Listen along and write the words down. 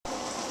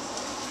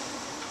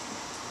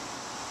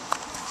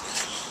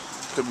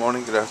Good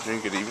morning, good afternoon,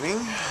 good evening.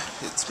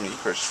 It's me,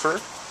 Christopher.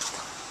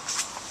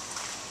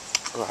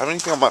 Do I have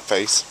anything on my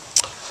face?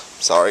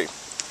 Sorry.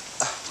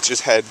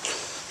 Just had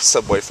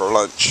Subway for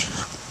lunch.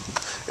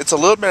 It's a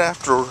little bit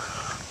after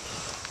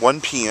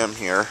 1 p.m.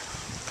 here,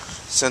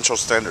 Central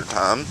Standard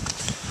Time.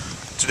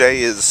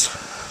 Today is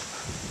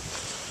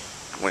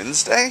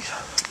Wednesday?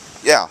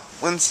 Yeah,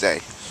 Wednesday.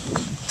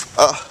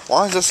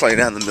 Why is this laying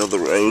down in the middle of the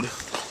road?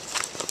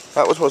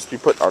 That was supposed to be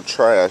putting on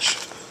trash.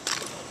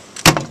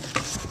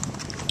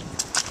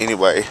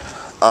 Anyway,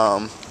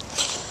 I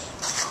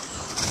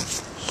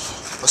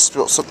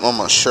spilled something on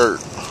my shirt.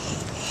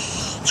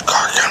 There's a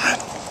car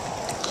coming.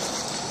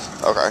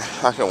 Okay,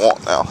 I can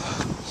walk now.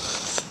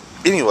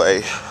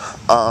 Anyway,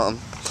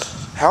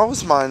 how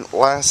was mine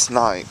last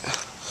night?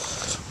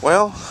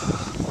 Well,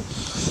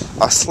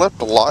 I slept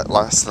a lot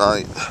last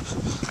night.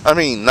 I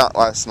mean, not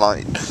last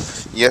night.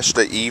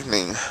 Yesterday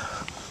evening.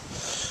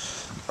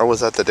 Or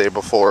was that the day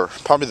before?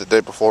 Probably the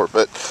day before.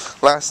 But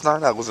last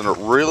night I was in a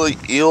really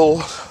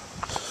ill,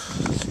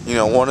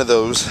 one of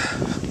those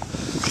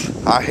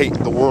I hate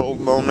the world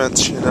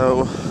moments, and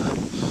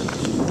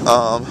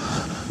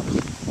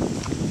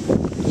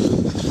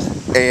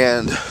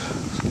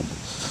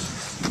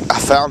I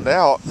found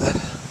out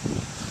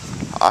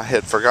I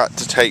had forgot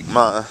to take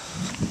my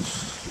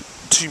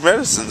 2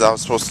 medicines I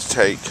was supposed to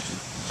take.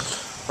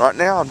 Right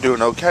now I'm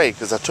doing okay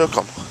because I took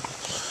them.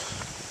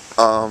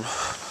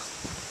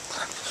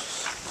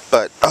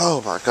 But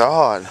oh my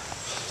God,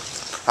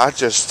 I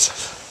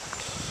just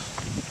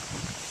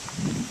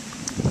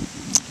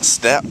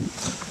snapped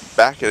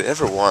back at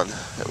everyone.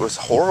 It was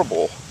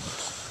horrible.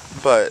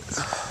 But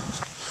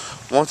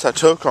once I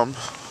took them,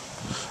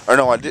 or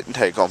no, I didn't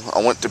take them.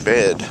 I went to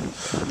bed.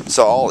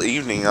 So all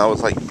evening I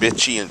was like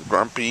bitchy and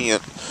grumpy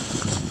and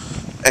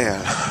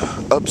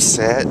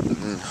upset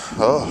and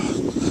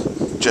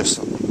just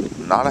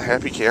not a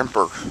happy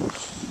camper.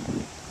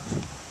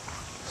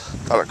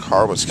 Thought a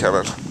car was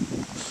coming.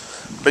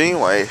 But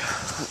anyway,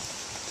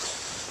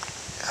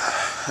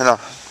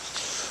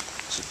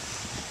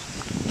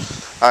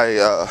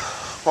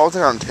 what was I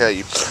going to tell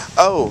you?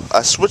 Oh,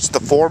 I switched the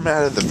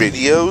format of the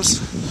videos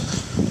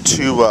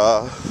to,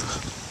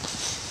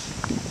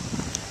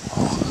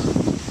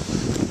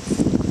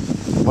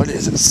 what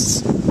is it?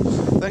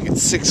 I think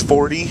it's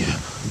 640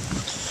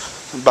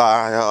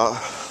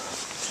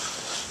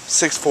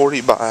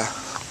 by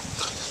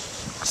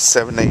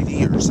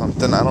 780 or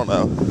something. I don't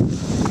know.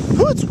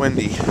 Ooh, it's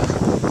windy.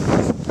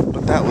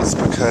 But that was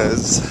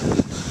because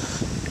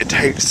it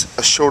takes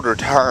a shorter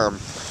time.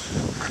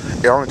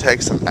 It only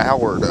takes an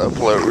hour to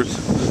upload.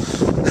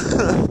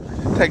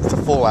 It takes a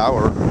full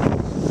hour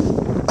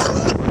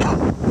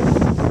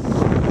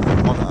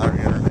on our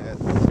internet.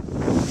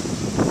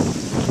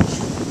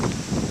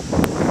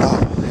 Oh,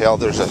 hell,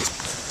 there's a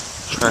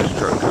trash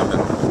truck coming.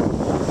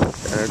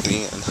 And at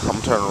the end,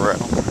 I'm turning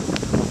around.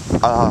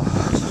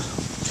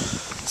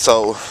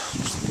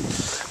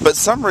 But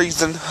some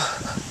reason,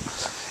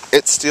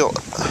 it still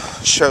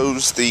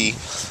shows the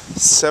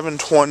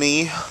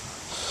 720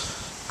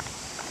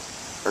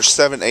 or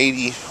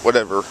 780,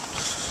 whatever,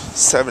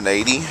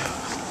 780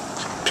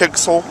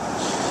 pixel.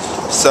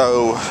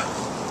 So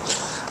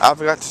I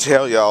forgot to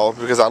tell y'all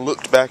because I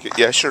looked back at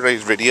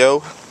yesterday's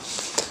video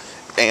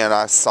and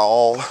I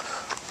saw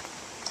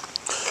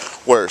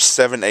where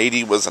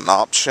 780 was an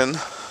option,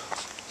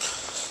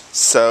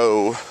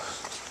 so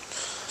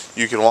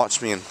you can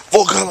watch me in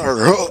full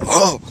color.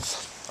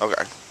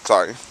 Okay,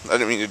 sorry, I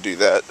didn't mean to do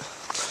that.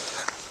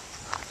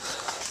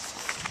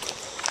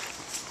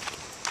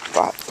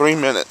 About 3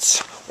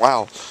 minutes.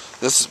 Wow,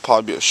 this is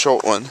probably a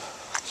short one.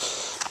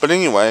 But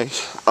anyway,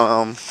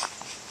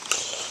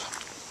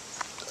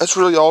 that's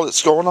really all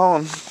that's going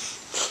on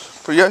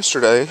for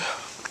yesterday.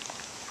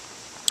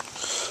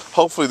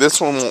 Hopefully this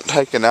one won't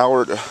take an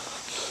hour to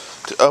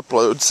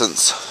upload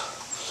since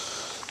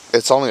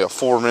it's only a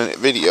 4-minute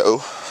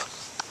video.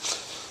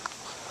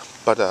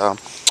 But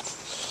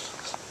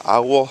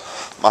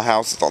my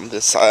house is on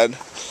this side.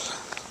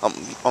 I'm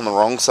on the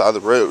wrong side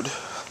of the road.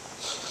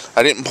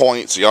 I didn't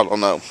point, so y'all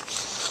don't know.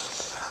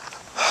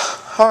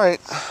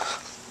 Alright,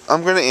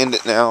 I'm going to end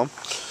it now.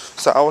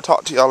 So I will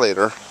talk to y'all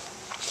later.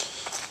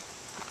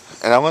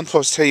 And I wasn't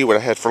supposed to tell you what I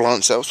had for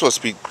lunch. That was supposed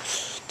to be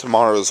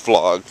tomorrow's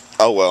vlog.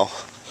 Oh well.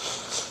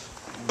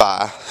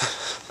 Bye.